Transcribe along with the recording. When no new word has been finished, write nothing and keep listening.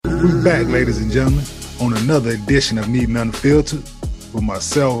We're back, ladies and gentlemen, on another edition of Neat and Unfiltered with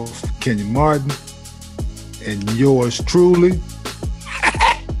myself, Kenyon Martin, and yours truly,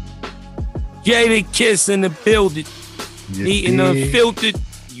 Jadakiss in the building. Neat and Unfiltered.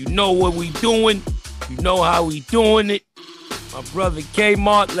 You know what we doing. You know how we doing it. My brother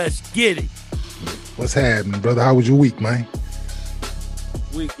Kmart, let's get it. What's happening, brother? How was your week, man?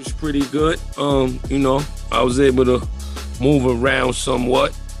 Week was pretty good. I was able to move around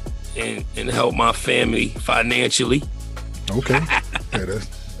somewhat and help my family financially. Okay. Yeah,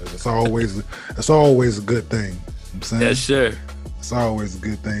 that's always a good thing. I'm saying? Yes, sir. It's always a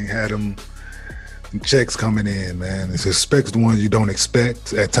good thing. Had them checks coming in, man. It's especially the ones you don't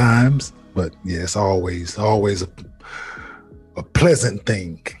expect at times. But yeah, it's always a pleasant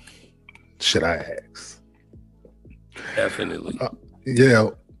thing, should I ask. Definitely. Yeah.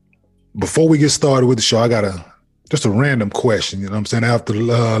 Before we get started with the show, I got just a random question. You know what I'm saying? After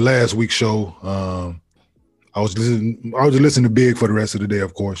last week's show, I was just listening to Big for the rest of the day,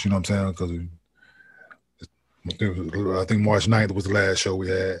 of course. You know what I'm saying? Because I think March 9th was the last show we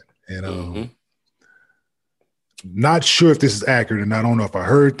had, and not sure if this is accurate, and I don't know if I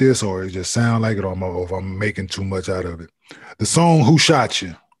heard this or it just sounds like it, or if I'm making too much out of it. The song "Who Shot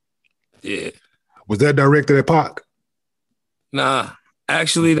You"? Yeah. Was that directed at Pac? Nah.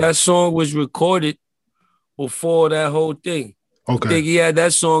 Actually, that song was recorded before that whole thing. Okay. I think he had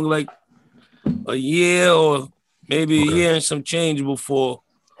that song like a year or maybe a year and some change before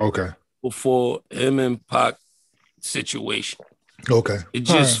him and Pac situation. Okay. It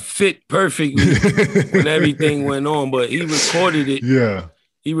just fit perfectly when everything went on, but he recorded it. Yeah.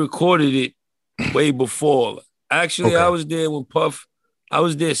 He recorded it way before. Actually, I was there with Puff. I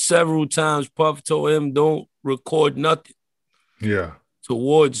was there several times. Puff told him, don't record nothing. Yeah.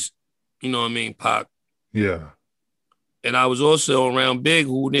 Towards, Pac. Yeah. And I was also around Big,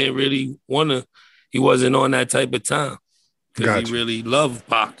 who didn't really he wasn't on that type of time. Because he really loved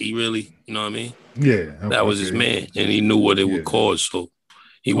Pac. He really, you know what I mean? Yeah. That was his man. And he knew what it would cause. So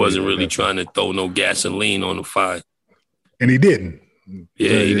he wasn't really trying to throw no gasoline on the fire. And he didn't.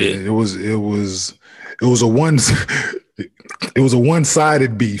 Yeah, he did. It was a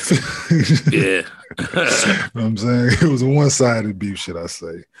one-sided beef. Yeah. You know what I'm saying? It was a one-sided beef, should I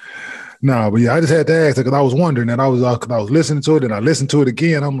say. Nah, but yeah, I just had to ask because I was wondering, and I was listening to it, and I listened to it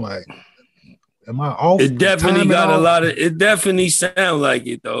again. I'm like, am I off? It definitely got it definitely sound like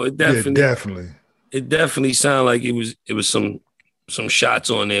it though. It definitely sounded like it was some shots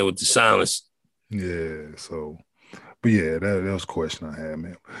on there with the silence. Yeah, so but yeah, that was a question I had,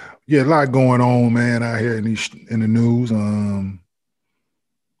 man. Yeah, a lot going on, man, out here in the news.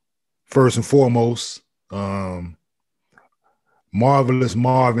 First and foremost, Marvelous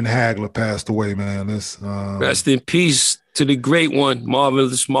Marvin Hagler passed away, man. Rest in peace to the great one,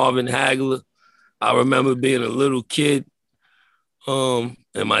 Marvelous Marvin Hagler. I remember being a little kid, and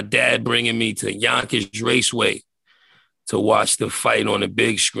my dad bringing me to Yonkers Raceway to watch the fight on the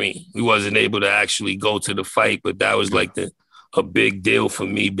big screen. We wasn't able to actually go to the fight, but that was like a big deal for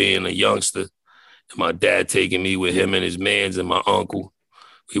me being a youngster. And my dad taking me with him and his mans and my uncle.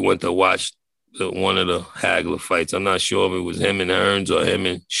 We went to watch one of the Hagler fights. I'm not sure if it was him and Hearns or him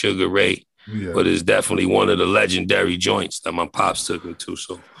and Sugar Ray, but it's definitely one of the legendary joints that my pops took me to.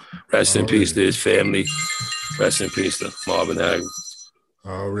 So rest in peace to his family. Rest in peace to Marvin Hagler.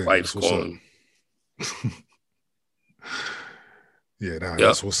 Already. Fight's calling. Yeah,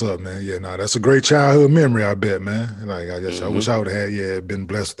 that's what's up, man. Yeah, that's a great childhood memory, I bet, man. Like, I wish I would have had, been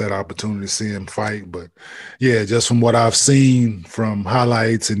blessed with that opportunity to see him fight. But yeah, just from what I've seen from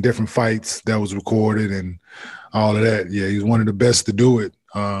highlights and different fights that was recorded and all of that, yeah, he's one of the best to do it.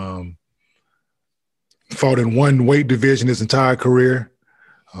 Fought in one weight division his entire career.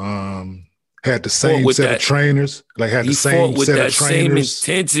 Had the same set of trainers. Like, had the same set of trainers.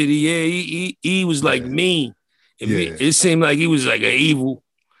 Same intensity. Yeah, he was like mean. It seemed like he was like an evil.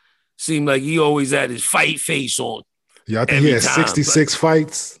 Seemed like he always had his fight face on. Yeah, I think he had 66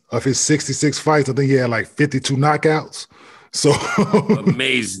 fights. Of his 66 fights, I think he had like 52 knockouts. So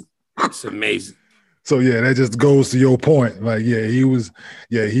amazing. It's amazing. So yeah, that just goes to your point. Like, he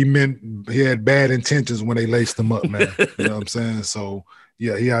had bad intentions when they laced him up, man. You know what I'm saying? So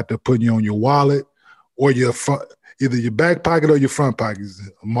yeah, he had to put you on your wallet or your front, either your back pocket or your front pocket.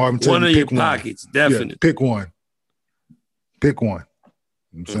 Marvin, one of your pockets, definitely. Yeah, pick one. Pick one.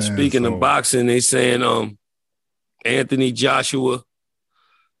 Speaking of boxing, they saying Anthony Joshua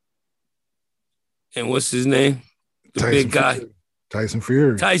and what's his name? The big guy. Tyson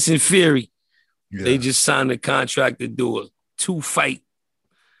Fury. Yeah. They just signed a contract to do a 2-fight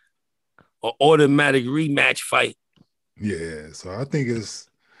or automatic rematch fight. Yeah, so I think it's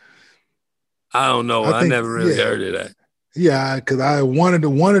I don't know. I never really heard of that. Yeah, because one of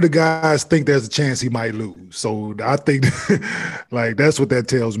the guys think there's a chance he might lose. So I think like that's what that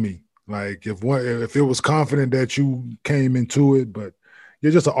tells me. Like if it was confident that you came into it, but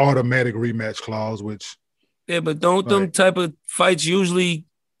you're just an automatic rematch clause, which but don't them type of fights usually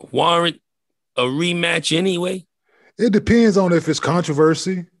warrant a rematch anyway? It depends on if it's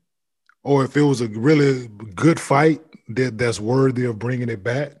controversy or if it was a really good fight that's worthy of bringing it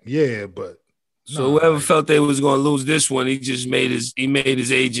back. Yeah, but so whoever felt they was going to lose this one, he just made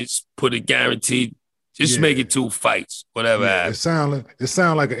his agents put it guaranteed. Just make it 2 fights, whatever happens. It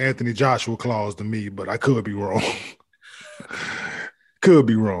sound like an Anthony Joshua clause to me, but I could be wrong. Could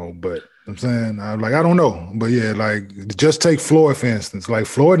be wrong, but I'm saying I don't know. But yeah, like just take Floyd for instance. Like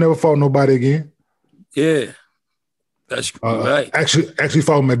Floyd never fought nobody again. Yeah, that's right. Actually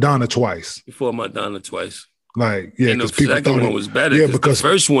fought Madonna twice. He fought Madonna twice. Like and the second one was better. Yeah, because the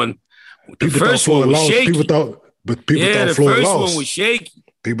first one was shaky. People thought Floyd lost. The first one was shaky.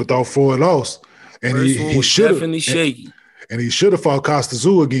 People thought Floyd lost. And he should have definitely shaky. And he should have fought Costa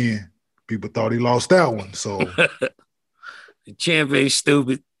Zoo again. People thought he lost that one. So the champ ain't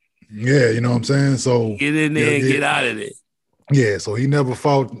stupid. Yeah, you know what I'm saying? So get in there and get out of there. Yeah, so he never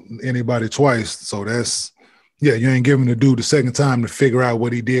fought anybody twice. So that's you ain't giving the dude the second time to figure out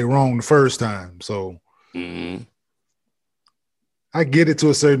what he did wrong the first time. So I get it to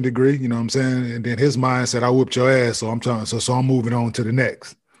a certain degree, you know what I'm saying? And then his mind said, I whooped your ass, so I'm moving on to the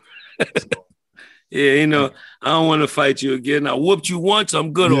next. So, I don't want to fight you again. I whooped you once,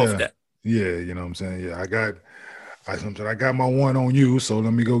 I'm good off that. Yeah, you know what I'm saying? Yeah, I got my one on you, so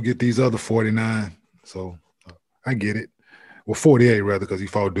let me go get these other 49. So I get it. Well, 48 rather, because he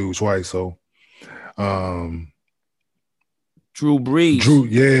fought dudes twice. So Drew Brees.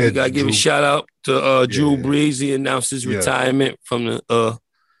 You gotta give a shout out to Drew Brees. He announced his retirement from the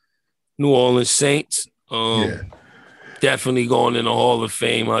New Orleans Saints. Definitely going in the Hall of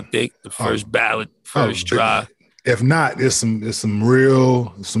Fame, I think. The first ballot, first try. If not, there's some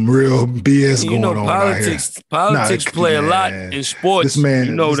real BS going on out here. Politics play a lot in sports. This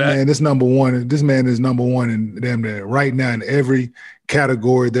man is number one. This man is number one in them there right now in every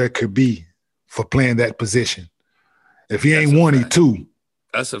category there could be for playing that position. If he ain't one, he two.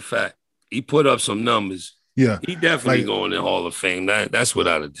 That's a fact. He put up some numbers. Yeah, he definitely going in the Hall of Fame. That's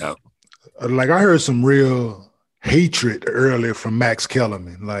without a doubt. Like I heard some real hatred earlier from Max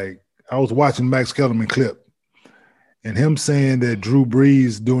Kellerman. Like I was watching Max Kellerman clip. And him saying that Drew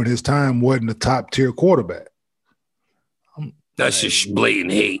Brees during his time wasn't a top tier quarterback. That's just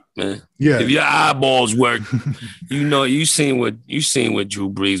blatant hate, man. Yeah. If your eyeballs work, you seen what Drew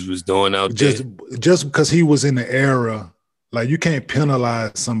Brees was doing out there. Just because he was in the era, like you can't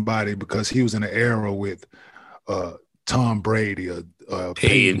penalize somebody because he was in the era with Tom Brady or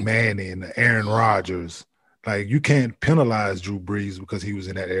Peyton Manning, Aaron Rodgers. Like you can't penalize Drew Brees because he was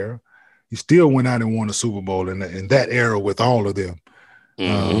in that era. He still went out and won a Super Bowl in that era with all of them.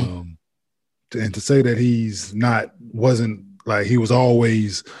 And to say that wasn't like he was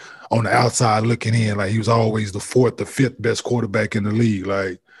always on the outside looking in, like he was always the 4th or 5th best quarterback in the league.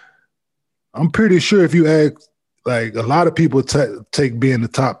 Like I'm pretty sure if you ask, like a lot of people take being the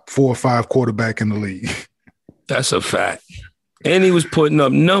top 4 or 5 quarterback in the league. That's a fact. And he was putting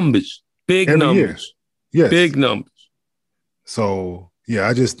up numbers, big every numbers. Year. Yes. Big numbers. So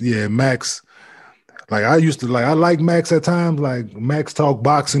Max, like I used to I like Max at times, like Max talk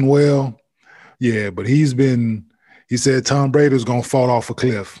boxing well. Yeah, but he said Tom Brady was gonna fall off a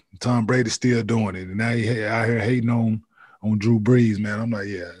cliff. Tom Brady's still doing it. And now he out here hating on Drew Brees, man. I'm like,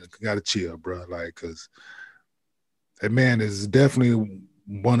 yeah, gotta chill, bro. Like, cause that man is definitely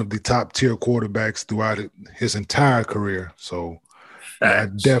one of the top tier quarterbacks throughout his entire career. So I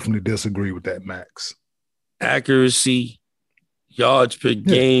definitely disagree with that, Max. Accuracy. Yards per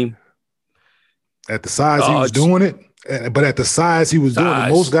game. At the size he was doing it, but at the size he was doing it,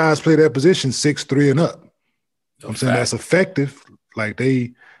 most guys play that position 6'3" and up. I'm saying that's effective. Like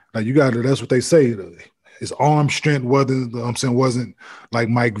you got to. That's what they say. His arm strength wasn't like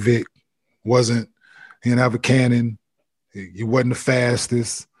Mike Vick. He didn't have a cannon. He wasn't the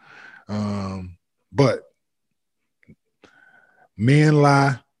fastest. But men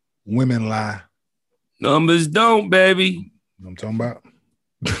lie, women lie. Numbers don't, baby. I'm talking about.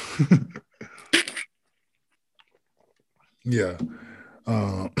 Yeah.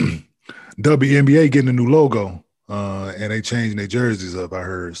 WNBA getting a new logo and they changing their jerseys up, I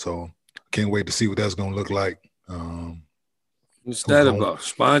heard. So can't wait to see what that's going to look like. What's that about?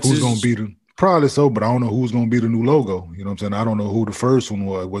 Sponsors? Who's going to be probably so, but I don't know who's going to be the new logo. You know what I'm saying? I don't know who the first one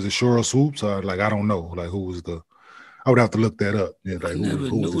was. Was it Cheryl Swoops? Or I don't know. Like who was I would have to look that up. Yeah, like I never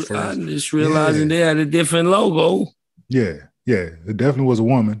who was the knew. first? I just realizing they had a different logo. Yeah, it definitely was a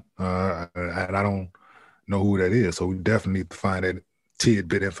woman. And I don't know who that is, so we definitely need to find that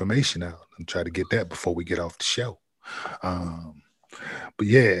tidbit information out and try to get that before we get off the show. But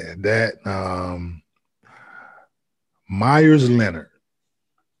yeah, that Meyers Leonard.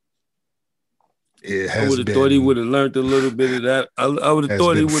 I would have thought he would have learned a little bit of that. I would have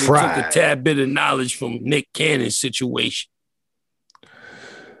thought he would have took a tad bit of knowledge from Nick Cannon's situation.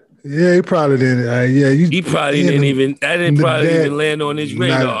 Yeah, he probably didn't. He probably didn't even. That didn't probably even land on his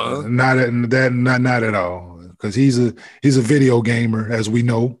radar. Not at all. Because he's a video gamer, as we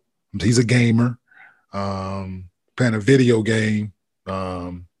know. He's a gamer, playing a video game,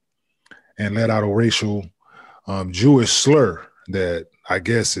 and let out a racial Jewish slur that I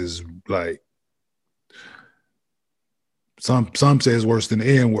guess is like some say it's worse than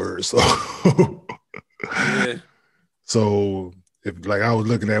the N-word. So, yeah. So if like I was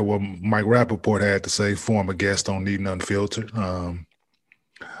looking at what Mike Rappaport had to say, former guest on Needing Unfiltered,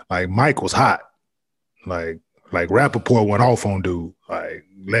 like Mike was hot. Like Rappaport went off on dude. Like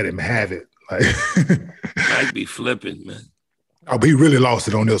let him have it. Like Mike be flipping, man. Oh, but he really lost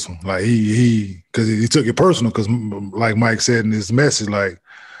it on this one. Like he because he took it personal. Because like Mike said in his message, like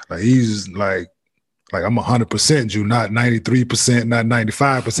he's like I'm 100% Jew, not 93%, not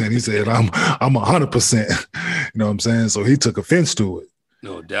 95%. He said I'm 100%. You know what I'm saying? So he took offense to it.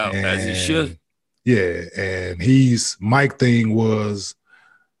 No doubt, as he should. Yeah, and Mike thing was,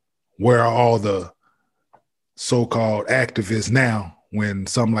 where are all the so-called activists now when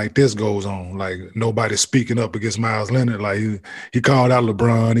something like this goes on? Like nobody's speaking up against Meyers Leonard. Like he called out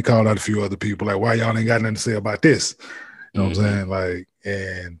LeBron, he called out a few other people. Like, why y'all ain't got nothing to say about this? You know what I'm saying? Like,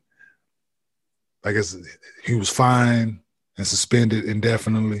 and I guess he was fined and suspended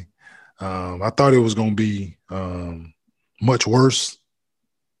indefinitely. I thought it was going to be much worse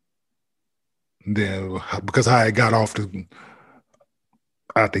than because how it got out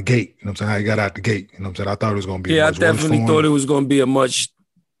the gate. You know what I'm saying? How he got out the gate. You know what I'm saying? I thought it was going to be much worse. I definitely thought it was going to be a much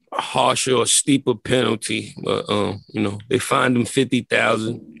harsher or steeper penalty. But, they fined him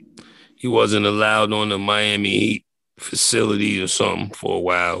 $50,000. He wasn't allowed on the Miami Heat facility or something for a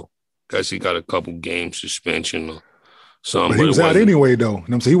while. Guess he got a couple game suspension or something. But he was out anyway, though. You know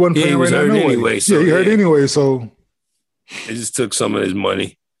what I'm saying? He wasn't playing right now anyway. So, he hurt anyway, so. They just took some of his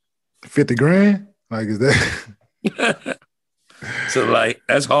money. $50,000? Like, is that? So, like,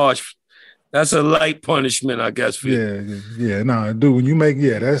 that's harsh. That's a light punishment, I guess. For dude, when you make,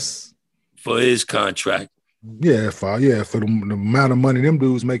 that's. For his contract. For the amount of money them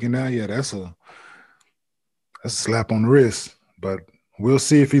dudes making now, that's a slap on the wrist. But we'll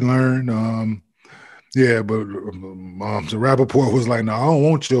see if he learned. So Rappaport was like, no, I don't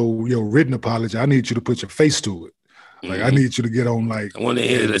want your written apology. I need you to put your face to it. Like, I need you to get on, like. I want to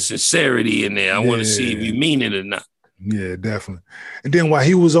hear the sincerity in there. I want to see if you mean it or not. Yeah, definitely. And then while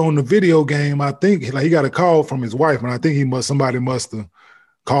he was on the video game, I think he got a call from his wife, and I think somebody must have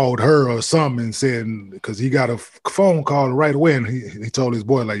called her or something and said, because he got a phone call right away, and he told his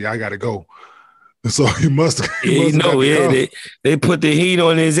boy, like, yeah, I got to go. And so he must have. They put the heat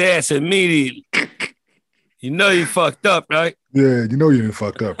on his ass immediately. You know you fucked up, right? Yeah, you know you didn't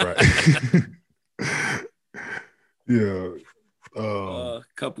fucked up, right? Yeah. A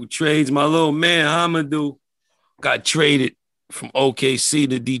couple trades. My little man Hamadou got traded from OKC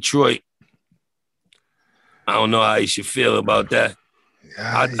to Detroit. I don't know how you should feel about that.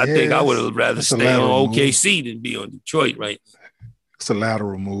 I think I would have rather stay on OKC than be on Detroit, right? It's a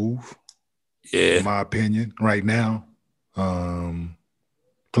lateral move. Yeah. In my opinion, right now.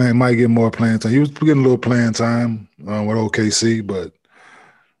 Might get more playing time. He was getting a little playing time with OKC, but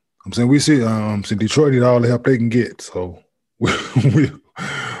I'm saying we see Detroit need all the help they can get. So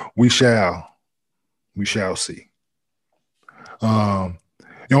we shall see. I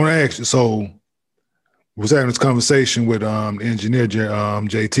want to ask you, so I was having this conversation with engineer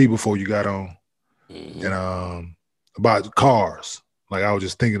JT before you got on, and about cars. Like I was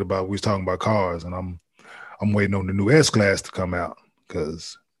just thinking about, we was talking about cars, and I'm waiting on the new S-Class to come out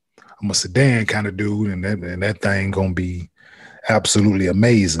because I'm a sedan kind of dude, and that thing gonna be absolutely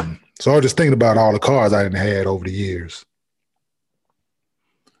amazing. So I was just thinking about all the cars I didn't had over the years.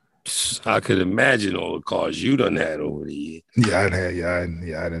 I could imagine all the cars you done had over the years.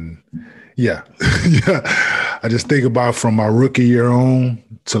 Yeah. I just think about from my rookie year on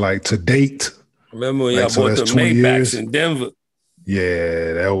to date. Remember when y'all bought the Maybachs in Denver?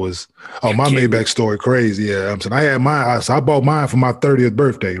 Yeah, that was my Maybach story crazy. Yeah, I'm saying I had mine. So I bought mine for my 30th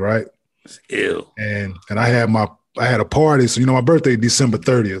birthday, right? It's ill. And I had a party. So my birthday December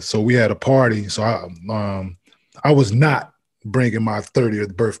 30th. So we had a party. So I was not bringing my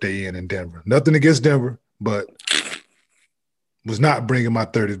 30th birthday in Denver. Nothing against Denver, but was not bringing my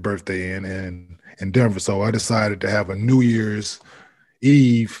 30th birthday in Denver. So I decided to have a New Year's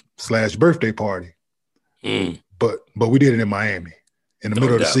Eve / birthday party. But we did it in Miami in the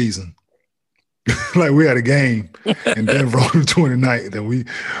middle of the season. Like we had a game in Denver on the 29th, and we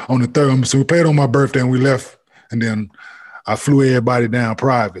on the 3rd. So we played on my birthday and we left, and then I flew everybody down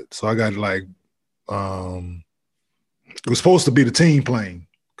private. So I got like it was supposed to be the team plane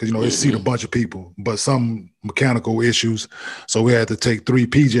because they seat a bunch of people, but some mechanical issues, so we had to take 3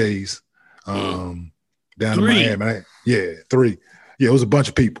 PJs down to Miami. Yeah, 3. Yeah, it was a bunch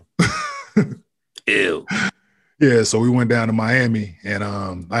of people. Ew. Yeah, so we went down to Miami, and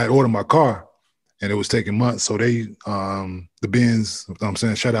I had ordered my car, and it was taking months. So they, the Benz, I'm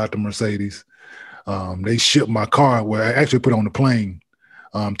saying, shout out to Mercedes. They shipped my car, well, I actually put it on the plane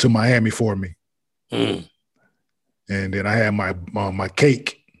to Miami for me. And then I had my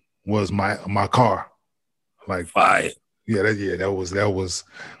cake was my car. Like fire. Yeah, that was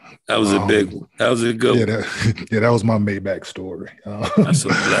a big one. That was a good one. That was my Maybach story. That's a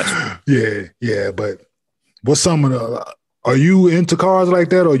blessing. Yeah, but what's some of the are you into cars like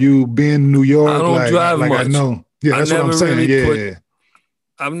that, or you been in New York? I don't drive much. I know. Yeah, that's what I'm saying. Really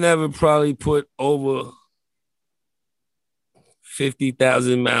I've never probably put over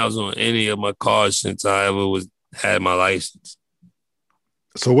 50,000 miles on any of my cars since I ever had my license.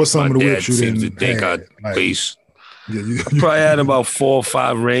 So what's some of the whips you didn't think I lease? I probably had about 4 or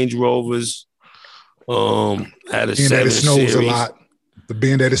 5 Range Rovers. Had a 7 Series. A lot.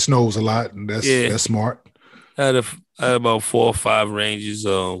 Being that it snows a lot, and that's smart. Had about 4 or 5 Ranges.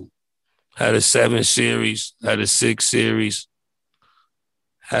 Had a 7 Series. Had a 6 Series.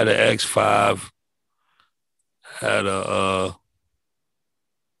 Had an X5. Had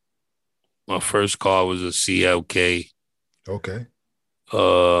my first car was a CLK. Okay.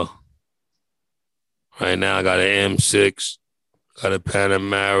 Right now I got an M6. Got a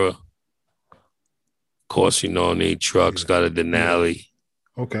Panamera. Of course, I need trucks. Got a Denali.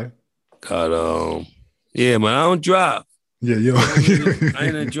 Okay. Got but I don't drive. Yeah, I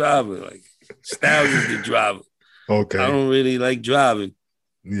ain't a driver. Like Styles is the driver. Okay. I don't really like driving.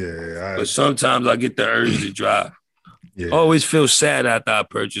 Yeah. But sometimes I get the urge to drive. Yeah. I always feel sad after I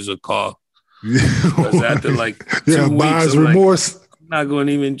purchase a car. Because after like 2 weeks, buyer's remorse. Like, I'm not going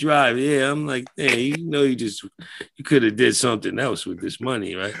to even drive. Yeah, I'm like, hey, you could have did something else with this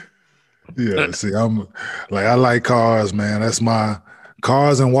money, right? Yeah, see, I like cars, man. That's my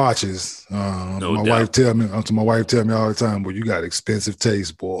cars and watches. My wife tell me all the time, "Well, you got expensive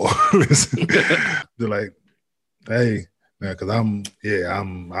taste, boy." Listen, they're like, "Hey, man," because I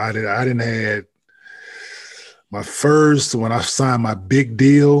didn't had my first when I signed my big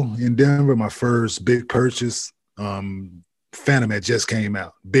deal in Denver. My first big purchase, Phantom had just came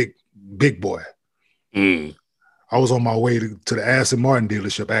out. Big boy. I was on my way to the Aston Martin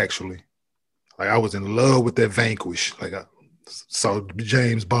dealership actually. Like I was in love with that Vanquish. Like I saw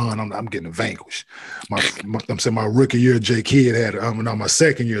James Bond. I'm getting a Vanquish. My rookie year, J Kidd had. My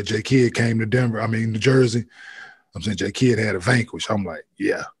second year, J Kidd came to Denver. New Jersey. I'm saying J Kidd had a Vanquish. I'm like,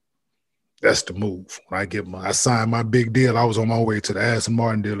 yeah, that's the move. When I signed my big deal, I was on my way to the Aston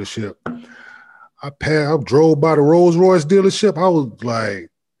Martin dealership. I drove by the Rolls Royce dealership. I was like,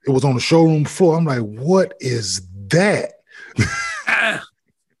 it was on the showroom floor. I'm like, what is that?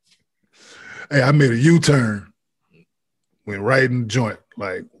 Hey, I made a U-turn, went right in the joint.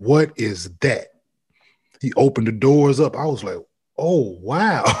 Like, what is that? He opened the doors up. I was like, oh,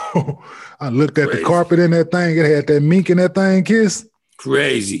 wow. I looked at the carpet in that thing. It had that mink in that thing, Kiss.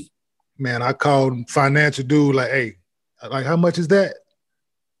 Crazy. Man, I called financial dude like, hey, like, how much is that?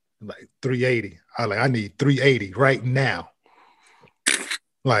 Like, $380. I need $380 right now.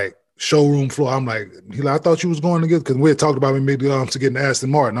 Like, showroom floor. I'm like, I thought you was going to get, because we had talked about me to get an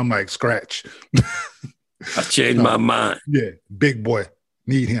Aston Martin. I'm like, scratch. I changed my mind. Yeah, big boy,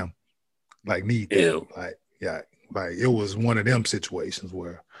 need him. Like, need him. Like, yeah, like it was one of them situations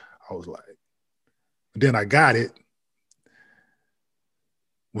where I was like, then I got it.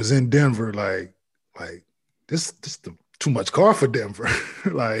 Was in Denver, like this too much car for Denver.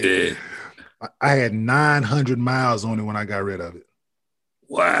 Like, yeah. I had 900 miles on it when I got rid of it.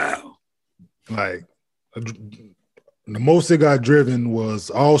 Wow. Like, the most it got driven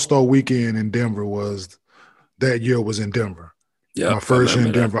was All-Star Weekend in Denver that year was in Denver. Yeah, my first year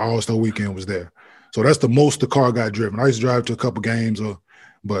in Denver, All-Star Weekend was there. So that's the most the car got driven. I used to drive to a couple games,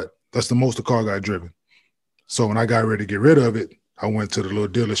 but that's the most the car got driven. So when I got ready to get rid of it, I went to the little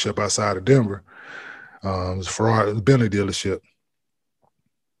dealership outside of Denver. It was Bentley dealership.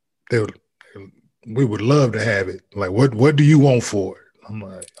 They we would love to have it. Like, what do you want for it? I'm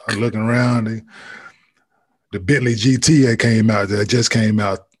looking around. The Bentley GT that just came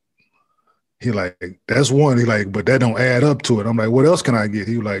out. He like, that's one. He like, but that don't add up to it. I'm like, what else can I get?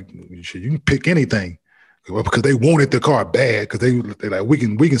 He was like, you can pick anything. Well, because they wanted the car bad, because they like, we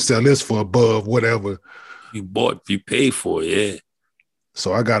can sell this for above whatever you paid for it, yeah.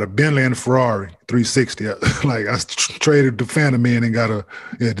 So I got a Bentley and a Ferrari 360. Like, I traded the Phantom in and got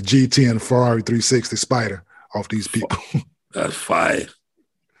the GT and the Ferrari 360 Spider off these people. That's fire.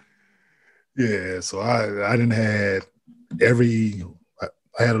 Yeah, so I didn't had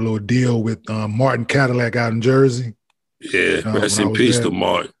I had a little deal with Martin Cadillac out in Jersey. Yeah, rest in peace to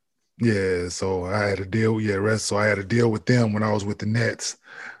Martin. Yeah, so I had a deal. So I had a deal with them when I was with the Nets.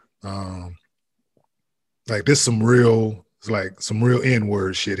 Like, this some real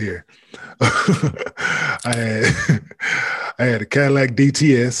N-word shit here. I had a Cadillac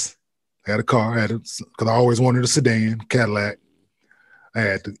DTS. I had a car. Because I always wanted a sedan, Cadillac. I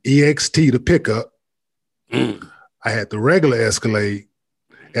had the EXT, the pickup. I had the regular Escalade.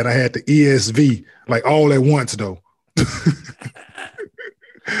 And I had the ESV, like, all at once, though. Take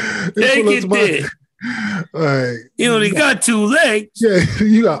it there. Like, you only got two legs. Yeah,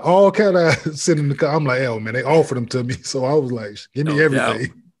 you got all kind of sitting in the car. I'm like, oh man, they offered them to me, so I was like, give me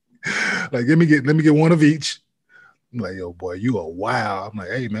everything. Like, let me get one of each. I'm like, yo, boy, you are wild. I'm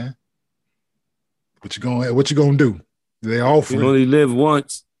like, hey man, what you gonna do? They offer. You only live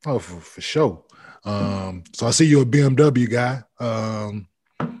once. Oh, for sure. So I see you're a BMW guy.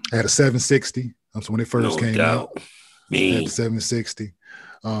 I had a 760. So when it first came out, I had a 760.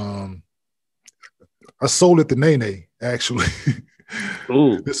 I sold it to Nene, actually.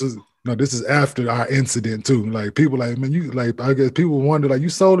 Ooh. This is after our incident too. Like, people like, man, you like, I guess people wonder, like, you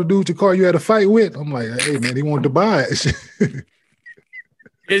sold a dude your car you had a fight with? I'm like, hey man, he wanted to buy it.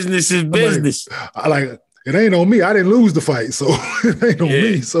 Business is business. Like, it ain't on me. I didn't lose the fight, so it ain't on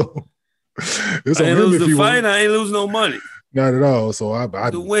me. So it's on him. Lose the fight, I ain't lose no money. Not at all. So I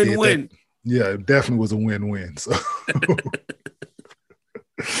the win-win. Yeah, it definitely was a win-win. So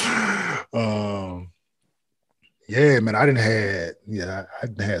yeah, man, I didn't have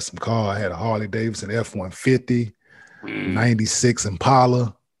some car. I had a Harley Davidson F-150, 96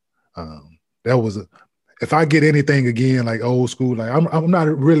 Impala. That was if I get anything again, like old school, like I'm not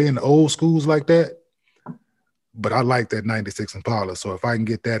really in the old schools like that, but I like that 96 Impala. So if I can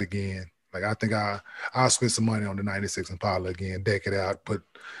get that again, like, I think I'll spend some money on the 96 Impala again, deck it out,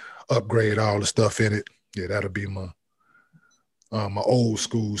 upgrade all the stuff in it. Yeah, that'll be my old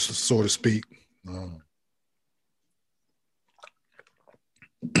school, so to speak.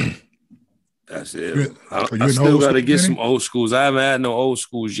 That's it. I still got to get some old schools. I haven't had no old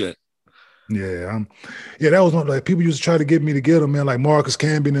schools yet. Yeah, that was one, like, people used to try to get me to get them, man. Like, Marcus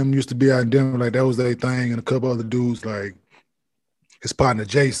Camby and them used to be out in Denver, like, that was their thing, and a couple other dudes, like his partner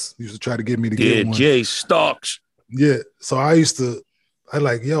Jace used to try to get me to get one. Yeah, Jace Starks. Yeah, so I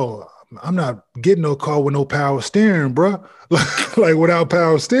like, yo, I'm not getting no car with no power steering, bro. Like, without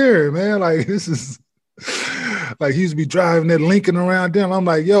power steering, man. Like, this is like, he used to be driving that Lincoln around there. I'm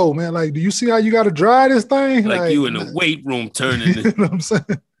like, yo, man, like, do you see how you got to drive this thing? Like you in the weight room turning. You know what I'm saying?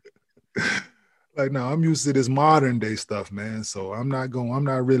 Like, no, I'm used to this modern day stuff, man. So I'm not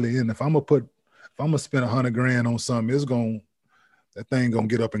really in. If I'm gonna spend $100,000 on something, that thing gonna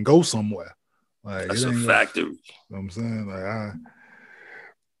get up and go somewhere. Like, that's a factory. You know what I'm saying? Like,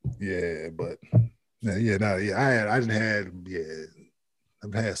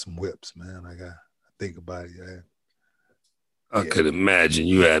 I've had some whips, man. Like, I think about it. I could imagine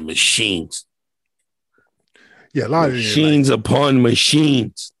you had machines. Yeah, a lot of machines upon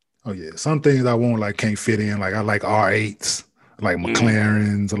machines. Oh yeah, some things I want, like, can't fit in. Like, I like R8s, like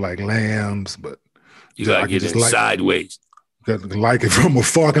McLarens, or like Lambs, but you gotta get it sideways. Like it from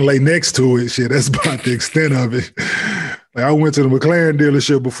afar and lay next to it. Shit, that's about the extent of it. Like, I went to the McLaren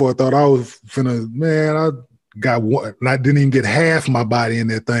dealership before. I thought I was finna, man, I got one. And I didn't even get half my body in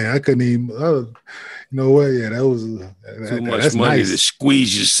that thing. I couldn't even, you know what? Yeah, that was too much money to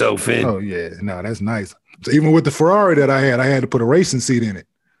squeeze yourself in. Oh, yeah. No, that's nice. So even with the Ferrari that I had to put a racing seat in it.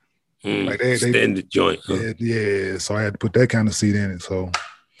 Like they extended joint. Huh? Yeah. So I had to put that kind of seat in it. So,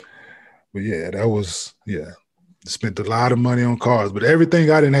 but yeah, that was, yeah. Spent a lot of money on cars, but everything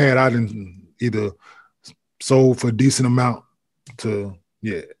I didn't either sold for a decent amount to,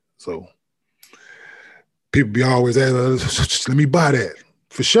 yeah. So people be always asking, let me buy that.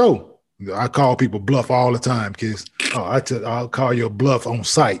 For sure. I call people bluff all the time, kids. I'll call you a bluff on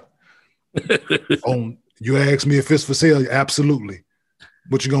site. You ask me if it's for sale, absolutely.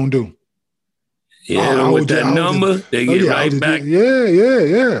 What you gonna do? Hit them with that number, they get right back.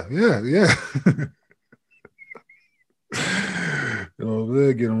 Yeah.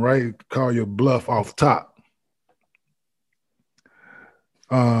 They're getting right, call your bluff off top.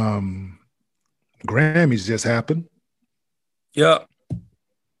 Grammys just happened. Yep.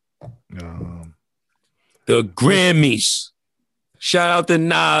 The Grammys. Shout out to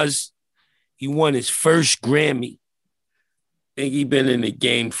Nas. He won his first Grammy. I think he been in the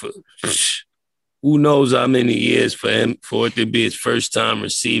game for who knows how many years for him for it to be his first time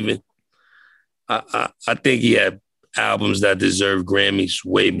receiving. I think he had albums that deserve Grammys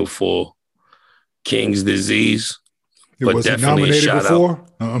way before King's Disease. But was he nominated before?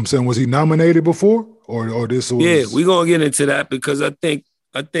 I'm saying, was he nominated before, or this was? Yeah, we're gonna get into that because I think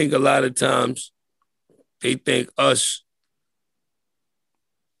a lot of times they think us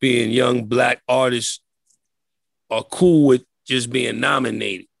being young Black artists are cool with just being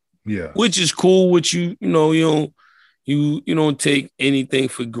nominated. Yeah, which is cool. Which you don't take anything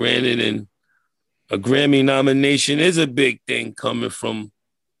for granted, and a Grammy nomination is a big thing coming from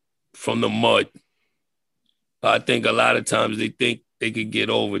the mud. I think a lot of times they think they could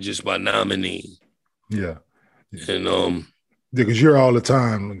get over just by nominating. Yeah. And because you're all the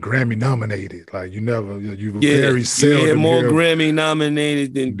time Grammy nominated. Like you very seldom. You hear more Grammy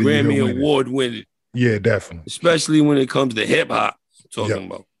nominated than Grammy award winning. Yeah, definitely. Especially when it comes to hip hop. Talking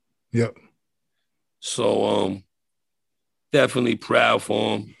about. Yep. So definitely proud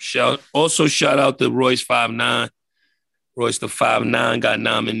for him. Shout out to Royce 5'9". Royce the 5'9" got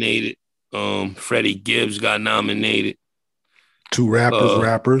nominated. Freddie Gibbs got nominated. 2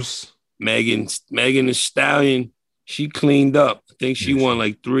 rappers. Megan Thee Stallion, she cleaned up. I think she won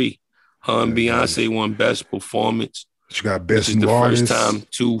like 3. Her and Beyonce won Best Performance. She got Best New Artist. This is the first time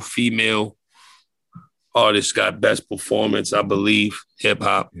 2 female artists got Best Performance, I believe, hip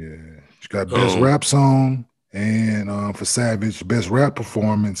hop. Yeah, she got Best Rap Song, and for Savage, Best Rap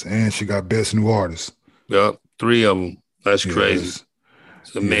Performance, and she got Best New Artist. Yep, 3 of them. That's crazy.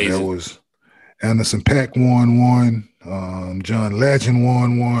 It's amazing. That was Anderson .Paak won. John Legend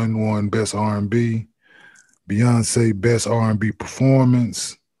won Best R&B. Beyonce Best R&B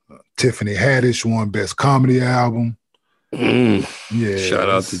Performance. Tiffany Haddish won Best Comedy Album. Yeah. Shout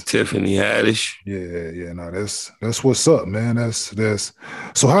out to Tiffany Haddish. Yeah. No, that's what's up, man. That's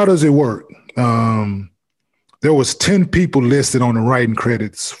so. How does it work? There was 10 people listed on the writing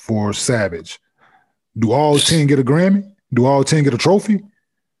credits for Savage. Do all 10 get a Grammy? Do all 10 get a trophy?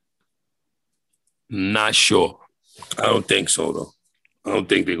 Not sure. I don't think so, though. I don't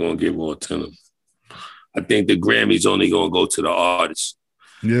think they're going to give all 10 of them. I think the Grammy's only going to go to the artists.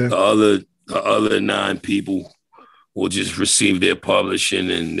 Yeah. The other 9 people will just receive their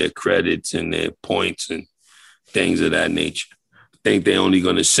publishing and their credits and their points and things of that nature. I think they're only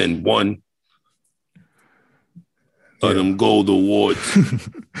going to send 1 of them gold awards.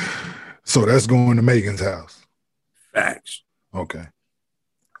 So that's going to Megan's house. Facts. Okay.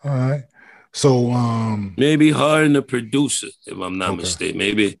 All right. So maybe her and the producer, if I'm not mistaken.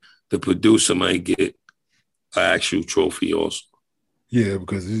 Maybe the producer might get an actual trophy also. Yeah,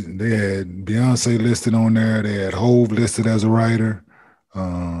 because they had Beyonce listed on there. They had Hove listed as a writer.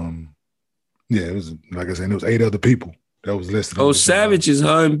 It was, like I said, there was 8 other people that was listed. Oh, Savage is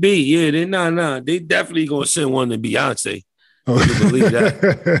her and B. Yeah, they definitely gonna send one to Beyonce. You can believe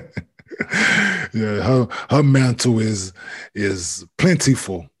that. Yeah, her mantle is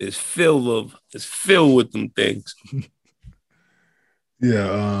plentiful. It's filled with them things.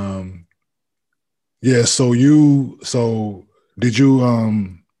 Yeah. So did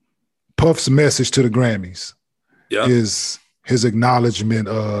you Puff's message to the Grammys? Yeah. His acknowledgement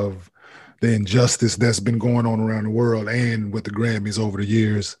of the injustice that's been going on around the world and with the Grammys over the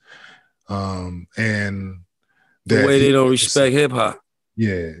years, and the way they don't respect hip hop.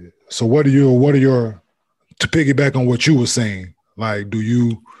 Yeah. So what are your to piggyback on what you were saying? Like, do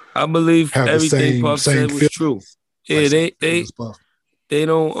you? I believe have everything Puff said was true. Yeah, they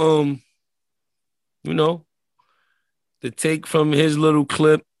don't the take from his little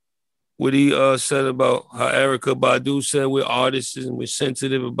clip, what he said about how Erykah Badu said we're artists and we're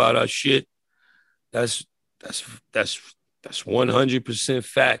sensitive about our shit. That's 100%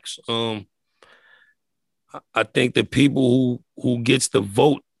 facts. I think the people who gets the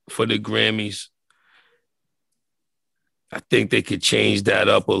vote for the Grammys, I think they could change that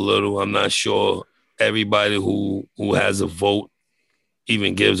up a little. I'm not sure everybody who has a vote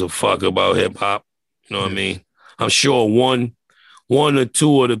even gives a fuck about hip hop. You know what I mean? I'm sure one or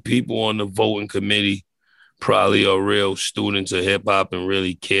 2 of the people on the voting committee probably are real students of hip hop and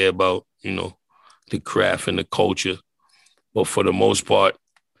really care about, the craft and the culture. But for the most part,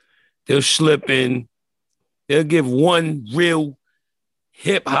 they'll slip in. They'll give one real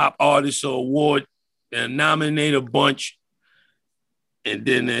hip-hop artist an award and nominate a bunch, and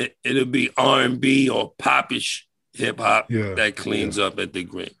then it'll be R&B or popish hip-hop that cleans up at the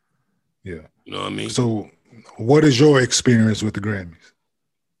Grammy. Yeah. You know what I mean? So what is your experience with the Grammys?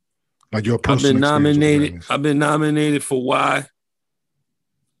 Like your personal experience with the Grammys? I've been nominated for Y.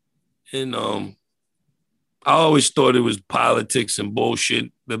 And I always thought it was politics and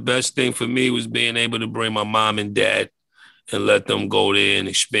bullshit. The best thing for me was being able to bring my mom and dad and let them go there and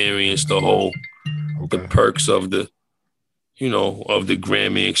experience the perks of the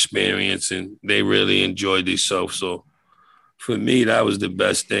Grammy experience. And they really enjoyed themselves. So for me, that was the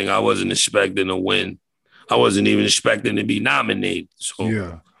best thing. I wasn't expecting to win. I wasn't even expecting to be nominated. So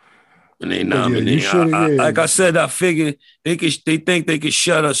when they nominated, like I said, I figured they think they could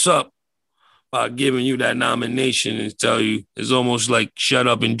shut us up by giving you that nomination and tell you it's almost like shut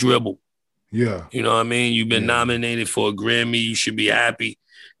up and dribble. Yeah. You know what I mean? You've been nominated for a Grammy. You should be happy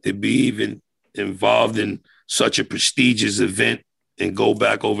to be even involved in such a prestigious event and go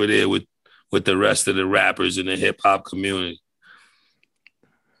back over there with the rest of the rappers in the hip hop community.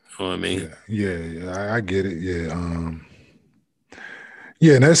 You know what I mean? Yeah. I get it. Yeah.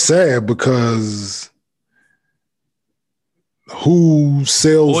 And that's sad because who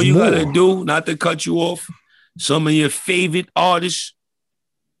sells more? All you gotta do, not to cut you off, some of your favorite artists,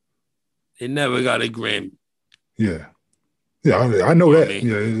 they never got a Grammy. Yeah, I know that.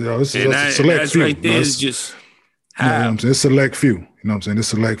 It's a select few. Right there is just how. You know what I'm saying? It's select few. You know what I'm saying? It's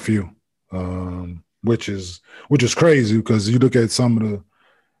select few, which is crazy because you look at some of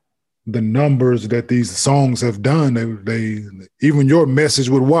the numbers that these songs have done. They even your message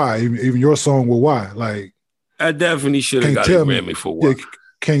with Y, even your song with Y, like. I definitely should have got a Grammy for one.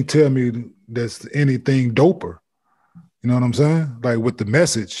 Can't tell me that's anything doper. You know what I'm saying? Like with the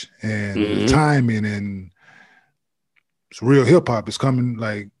message and the timing and it's real hip hop. It's coming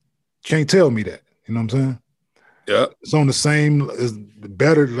like, can't tell me that. You know what I'm saying? Yeah. It's on the same, it's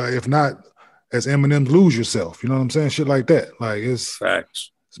better, like if not as Eminem's Lose Yourself. You know what I'm saying? Shit like that. Like it's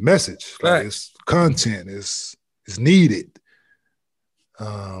facts. It's message. Facts. Like it's content. It's needed.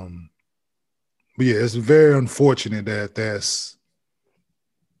 But yeah, it's very unfortunate that that's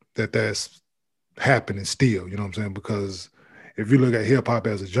happening still, you know what I'm saying? Because if you look at hip hop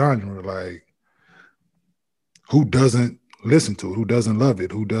as a genre, like who doesn't listen to it, who doesn't love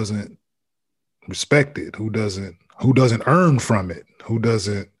it, who doesn't respect it, who doesn't earn from it, who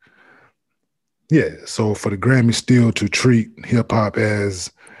doesn't so for the Grammy still to treat hip hop as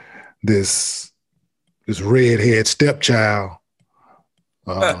this redhead stepchild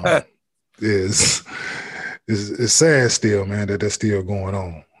is sad still, man, that's still going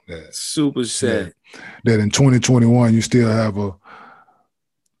on. Super sad. That in 2021 you still have a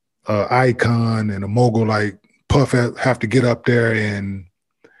icon and a mogul like Puff have to get up there and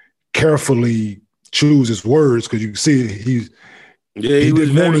carefully choose his words because you can see he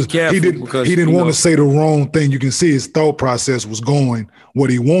didn't want to say the wrong thing. You can see his thought process was going. What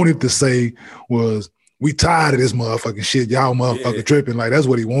he wanted to say was, we tired of this motherfucking shit. Y'all motherfucking tripping. Like, that's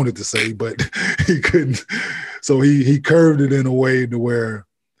what he wanted to say, but he couldn't. So he curved it in a way to where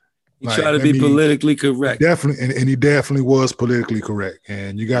he tried to be politically correct. Definitely, and he definitely was politically correct.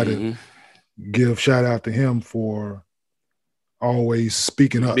 And you got to give shout out to him for always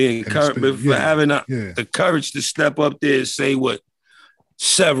speaking up. Being for having the courage to step up there and say what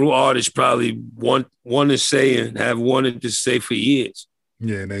several artists probably want to say and have wanted to say for years.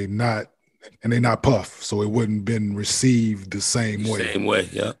 Yeah, and they not Puff, so it wouldn't been received the same way. Same way,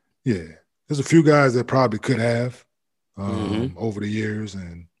 yeah. Yeah. There's a few guys that probably could have over the years,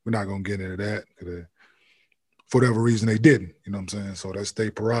 and we're not going to get into that because for whatever reason they didn't, you know what I'm saying? So that's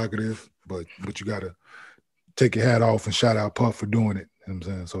their prerogative, but you got to take your hat off and shout out Puff for doing it, you know what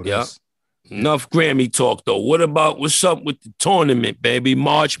I'm saying? So that's enough Grammy talk, though. What's up with the tournament, baby?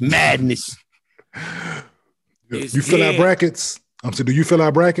 March Madness. You fill out brackets? Do you fill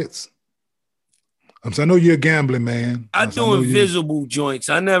out brackets? I know you're a gambling man. I do invisible joints.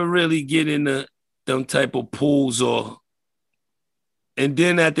 I never really get into them type of pools and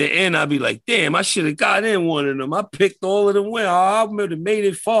then at the end, I'll be like, damn, I should have got in one of them. I picked all of them win. I would have made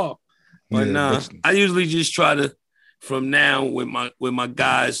it far. But I usually just try to, from now with my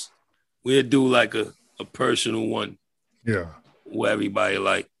guys, we'll do like a personal one. Yeah. Where everybody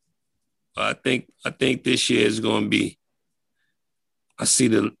like. I think this year is going to be, I see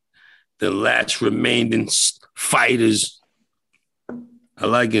the last remaining fighters. I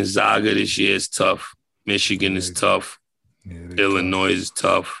like Gonzaga this year. It's tough. Michigan is tough. Illinois is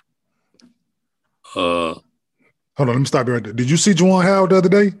tough. Hold on, let me stop you right there. Did you see Juwan Howard the other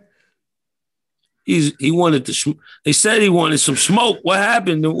day? he wanted to. They said he wanted some smoke. What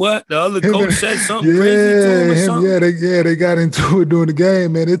happened? What the other coach said something crazy to him or something? They got into it during the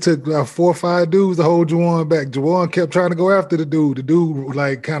game, man. It took 4 or 5 dudes to hold Juwan back. Juwan kept trying to go after the dude. The dude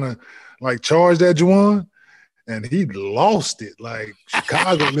like kind of like charged at Juwan, and he lost it. Like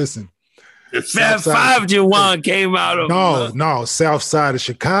Chicago, listen. The Fab Five Juwan came out of no, south side of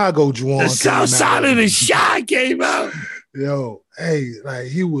Chicago Juwan. The south side of the shot came out. Yo, hey, like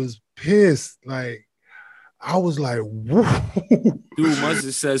he was pissed. Like I was like, whoa. Dude must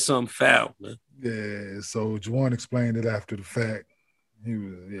have said something foul, man. Yeah, so Juwan explained it after the fact.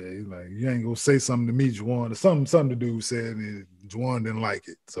 He's like, you ain't gonna say something to me, Juwan. Or something the dude said, and Juwan didn't like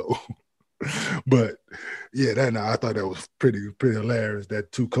it. So but yeah, I thought that was pretty hilarious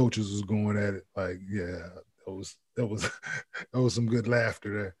that 2 coaches was going at it. Like, yeah, that was some good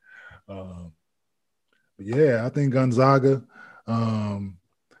laughter there. But yeah, I think Gonzaga, and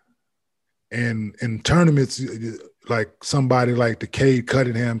in tournaments, like somebody like the Cade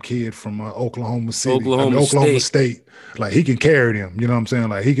Cunningham kid from Oklahoma State, like he can carry them. You know what I'm saying?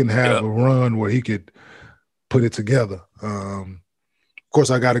 Like he can have a run where he could put it together. Of course,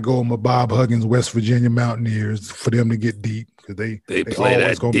 I got to go with my Bob Huggins, West Virginia Mountaineers for them to get deep because they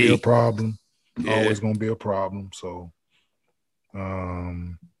always going to be a problem. Yeah. Always going to be a problem. So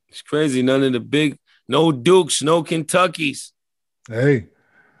it's crazy. None of the no Dukes, no Kentuckys. Hey,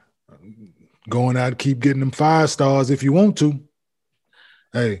 going out and keep getting them 5 stars if you want to.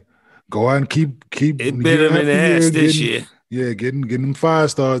 Hey, go out and keep. It bit them in the ass this year. Yeah, getting them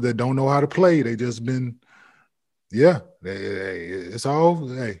 5 stars that don't know how to play. They just been. Yeah, it's all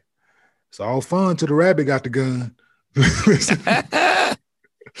fun till the rabbit got the gun.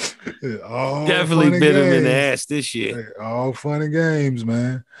 Definitely bit him in the ass this year. All fun and games,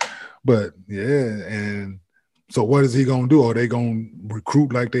 man. But yeah, and so what is he gonna do? Are they gonna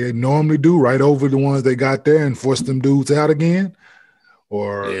recruit like they normally do, right over the ones they got there and force them dudes out again?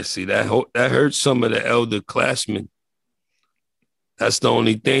 Or yeah, see that hurts some of the elder classmen. That's the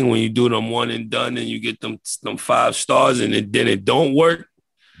only thing when you do them one and done and you get them 5 stars and then it don't work.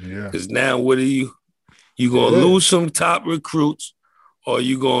 Yeah. Because now what are you gonna lose some top recruits or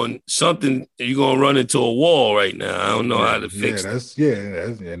you gonna run into a wall right now. I don't know how to fix it.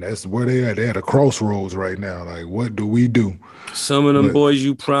 That's where they are. They're at a crossroads right now. Like, what do we do? Some of them boys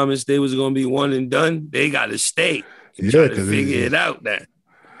you promised they was gonna be one and done, they gotta stay and try to figure it out now.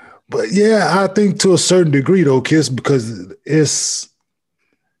 But yeah, I think to a certain degree though, Kiss, because it's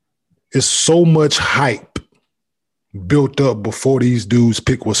so much hype built up before these dudes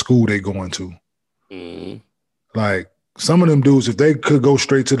pick what school they going to. Mm-hmm. Like some of them dudes, if they could go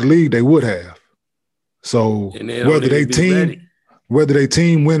straight to the league, they would have. So whether they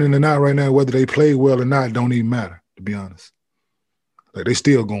team winning or not right now, whether they play well or not, don't even matter, to be honest. Like they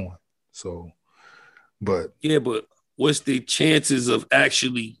still going. So, but what's the chances of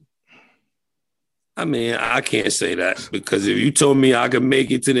actually? I mean, I can't say that because if you told me I could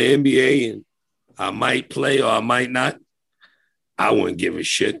make it to the NBA and I might play or I might not, I wouldn't give a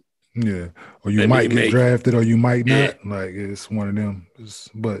shit. Yeah. Or you might get drafted or you might not. Like it's one of them.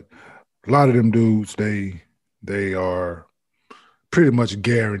 But a lot of them dudes, they are pretty much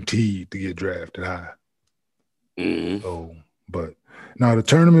guaranteed to get drafted high. Mm-hmm. So, but now the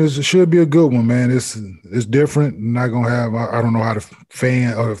tournament should be a good one, man. It's different. Not gonna have. I don't know how to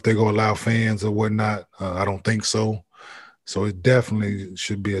fan or if they gonna allow fans or whatnot. I don't think so. So it definitely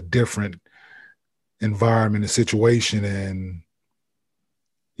should be a different environment and situation. And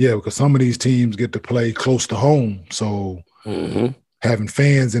yeah, because some of these teams get to play close to home. So having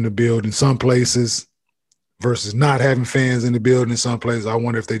fans in the building some places versus not having fans in the building in some places, I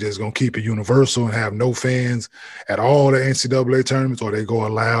wonder if they just going to keep it universal and have no fans at all the NCAA tournaments, or they go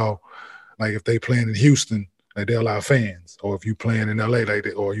allow, like if they playing in Houston, like they allow fans. Or if you playing in LA,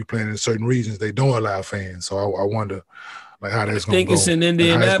 or you playing in certain regions, they don't allow fans. So I wonder like how that's going to go. I think it's in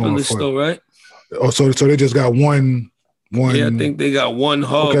Indianapolis though, right? Oh, so they just got one. Yeah, I think they got one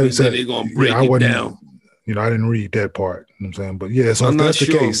hub and then they're going to break it down. You know, I didn't read that part. You know what I'm saying? But yeah, so if that's the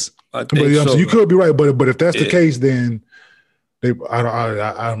case, I think so you could be right. But if that's the case, then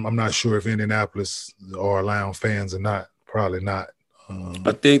I'm not sure if Indianapolis are allowing fans or not. Probably not.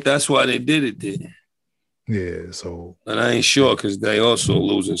 I think that's why they did it then. Yeah, so. And I ain't sure because they also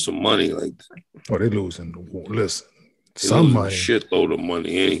losing some money like that. Oh, they losing. Listen, some money. A shitload of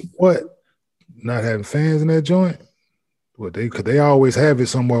money. Ain't. What? Not having fans in that joint? Well, they always have it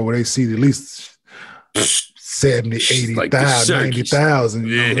somewhere where they see at least 70, 80,000, like 90,000.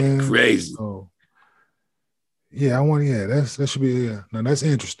 Yeah, crazy. So, yeah, that should be, now that's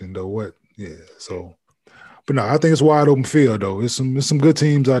interesting though. So, But no, I think it's wide open field though. There's some good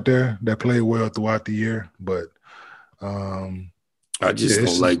teams out there that play well throughout the year, but I just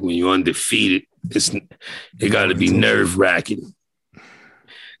don't like when you're undefeated. It got to be nerve-wracking.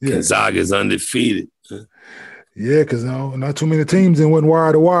 Yeah. Gonzaga's undefeated. Yeah, because not too many teams in went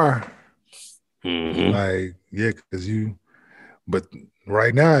wire to wire. Mm-hmm. Like, yeah, because but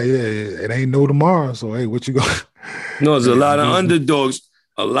right now, it ain't no tomorrow. So, hey, what you got? No, there's a lot of underdogs.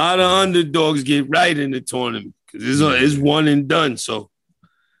 A lot of underdogs get right in the tournament because it's one and done. So,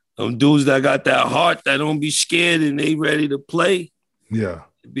 them dudes that got that heart that don't be scared and they ready to play. Yeah.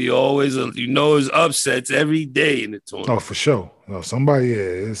 It be always, it's upsets every day in the tournament. Oh, for sure. No, somebody,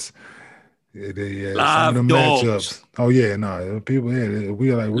 it's live some of the dogs. matchups. Oh, yeah, no, people, we're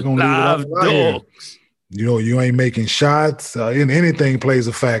going to leave it live all right dogs. Here. You ain't making shots. Anything plays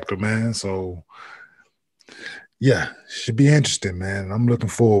a factor, man. So, yeah, should be interesting, man. I'm looking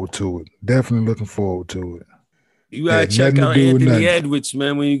forward to it. Definitely looking forward to it. You gotta check out Anthony Edwards,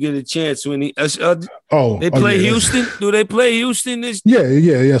 man, when you get a chance. When they play Houston. Do they play Houston this?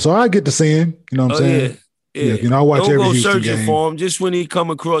 Yeah. So I get to see him. You know what I'm saying? Yeah. I watch every Houston game. Don't go searching for him. Just when he come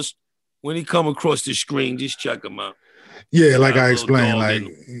across the screen, just check him out. Yeah, like I explained,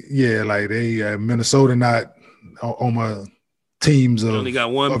 they Minnesota not on my teams of only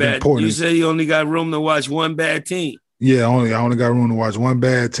got one of bad. importance. You say you only got room to watch one bad team. Yeah, I only got room to watch one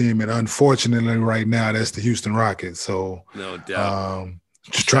bad team, and unfortunately, right now, that's the Houston Rockets. So, no doubt,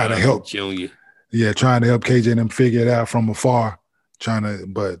 just trying to help Junior. Yeah, trying to help KJ and them figure it out from afar.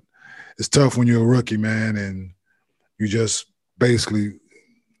 But it's tough when you're a rookie, man, and you just basically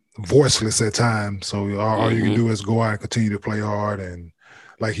voiceless at times. So all you can do is go out and continue to play hard, and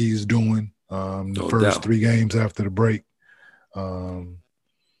like he's doing the first 3 games after the break.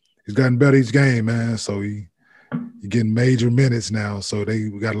 He's gotten better each game, man. So he's getting major minutes now. So we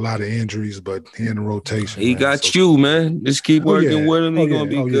got a lot of injuries, but he in the rotation. He got you, man. Just keep working with him. He's going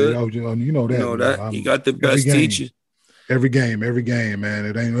to be good. Yeah. You know that. He got the best teacher. Every game, man.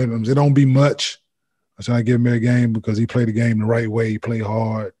 It don't be much. I'm trying to give him a game because he played the game the right way. He played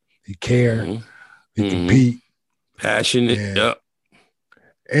hard. He cared. He compete. Passionate.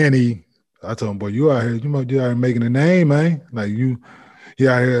 And I told him, boy, you out here making a name, man. Like he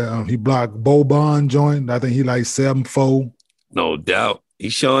out here, he blocked Boban joint. I think he like 7'4". No doubt.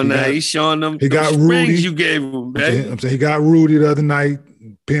 He's showing them. He got Rudy. You gave him, man. I'm saying he got Rudy the other night.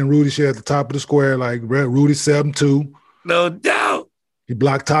 Pinned Rudy shit at the top of the square, like Rudy 7'2". No doubt. He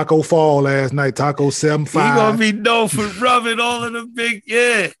blocked Taco Fall last night. Taco 7'5". He gonna be known for rubbing all of the big.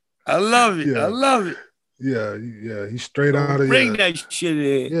 Yeah, I love it. I love it. Yeah. He's straight out of bring that shit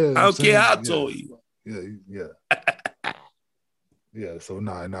in. Yeah, I don't care how tall you. Yeah. Yeah. So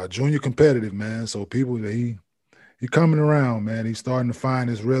now Junior competitive, man. So people he coming around, man. He's starting to find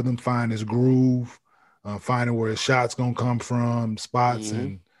his rhythm, find his groove, finding where his shots gonna come from, spots,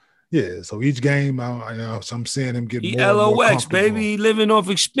 and so each game, I'm seeing him get more LOX, baby. He living off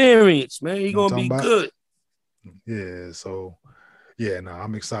experience, man. He gonna be good. Yeah. So. Yeah,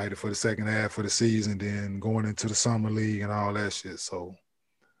 I'm excited for the second half of the season, then going into the summer league and all that shit. So,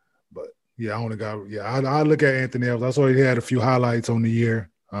 but yeah, I look at Anthony Edwards. I saw he had a few highlights on the year.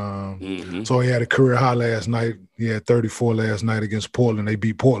 So he had a career high last night. He had 34 last night against Portland. They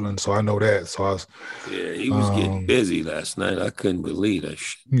beat Portland, so I know that. So he was getting busy last night. I couldn't believe that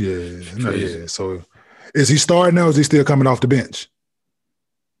shit. Yeah. So is he starting now or is he still coming off the bench?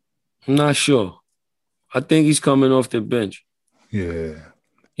 I'm not sure. I think he's coming off the bench. Yeah,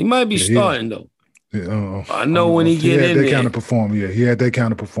 he might be starting though. Yeah, I know when he get in there. Kind of performance. Yeah, he had that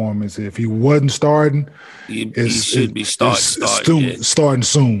kind of performance. If he wasn't starting, he should be starting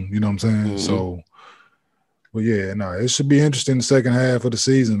soon. You know what I'm saying? So, but it should be interesting the second half of the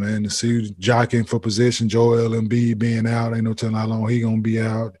season, man. To see jockeying for position, Joel Embiid being out. Ain't no telling how long he gonna be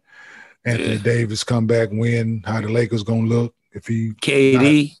out. Anthony Davis come back, win. How the Lakers gonna look if he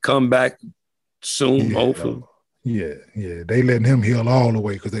KD come back soon, hopefully. Yeah. They letting him heal all the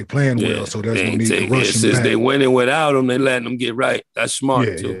way because they playing well, so there's no need to rush him since back. They winning without him, they letting him get right. That's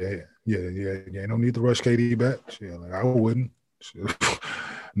smart too. Yeah. No need to rush KD back. Shit, like I wouldn't.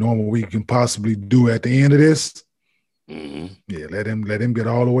 Normal we can possibly do at the end of this. Yeah, let him get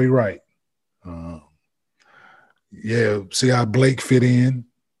all the way right. See how Blake fit in.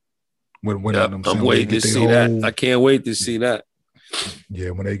 I'm waiting to see that. I can't wait to see that.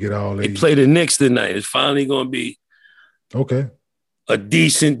 Yeah, when they get all they play the Knicks tonight. It's finally going to be a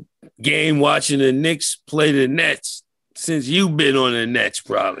decent game watching the Knicks play the Nets since you've been on the Nets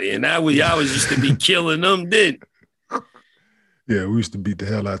probably. And y'all was used to be killing them, didn't? Yeah, we used to beat the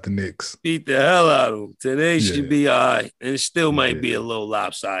hell out the Knicks. Beat the hell out of them. Today should be all right. And it still might be a little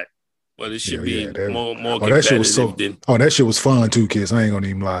lopsided. But it should be more competitive that shit was than. That shit was fun too, kids. I ain't gonna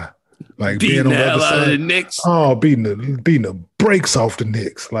even lie. Like beating being on the the other hell out side, of the Knicks. Oh, beating the brakes off the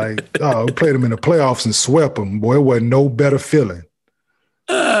Knicks. Like, we played them in the playoffs and swept them. Boy, it wasn't no better feeling.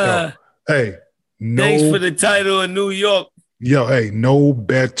 Thanks for the title in New York. No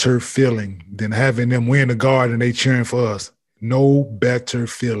better feeling than having them win the Garden and they cheering for us. No better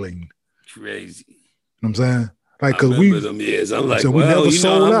feeling. Crazy. You know what I'm saying? Like, because we them years. I'm like, we never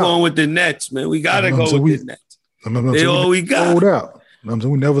sold out. I'm going with the Nets, man. We gotta go with the Nets. They all we got. Sold out.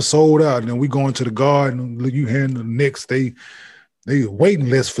 We never sold out. And then we going to the Garden. You hearing the Knicks? They waiting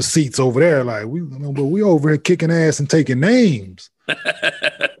list for seats over there. Like we over here kicking ass and taking names.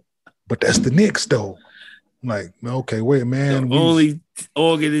 But that's the Knicks, though. I'm like, okay, wait, man. The only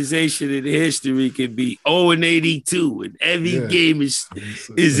organization in history can be 0-82, and every game is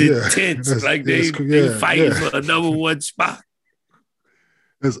intense. Like they fighting for a number one spot.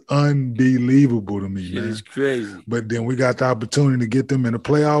 It's unbelievable to me, man. It's crazy. But then we got the opportunity to get them in the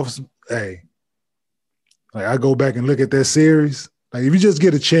playoffs. Hey, like I go back and look at that series. Like if you just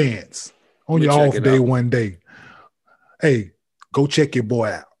get a chance on your off day one day, hey, go check your boy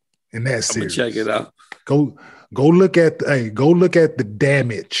out in that series. Check it out. Go look at the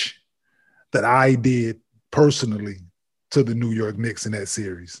damage that I did personally to the New York Knicks in that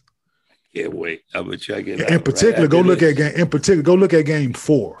series. Can't wait. I'm gonna check it out. In particular, go look at game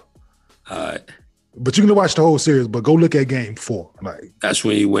 4. All right. But you can watch the whole series, but go look at game 4. Like that's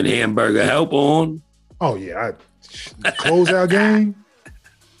when you went hamburger help on. Oh yeah. Closeout game.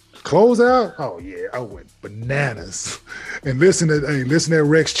 Closeout? Oh yeah, I went bananas. And listen to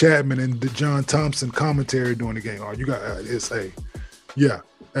Rex Chapman and the John Thompson commentary during the game. Oh, you got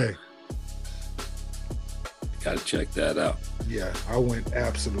Gotta check that out. Yeah, I went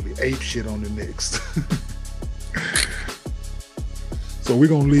absolutely ape shit on the Knicks. So we're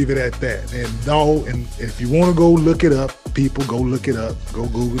gonna leave it at that. And if you want to go look it up, people, go look it up. Go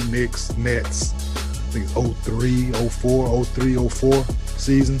Google Knicks, Nets. I think it's 03, 04, 03, 04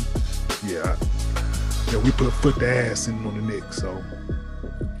 season. Yeah, we put the ass in on the Knicks. So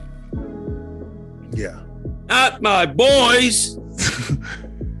yeah, not my boys.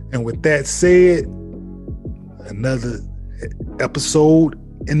 And with that said, another episode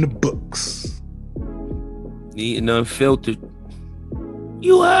in the books. Neat and unfiltered.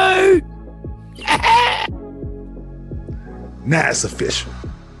 You heard? Now it's official.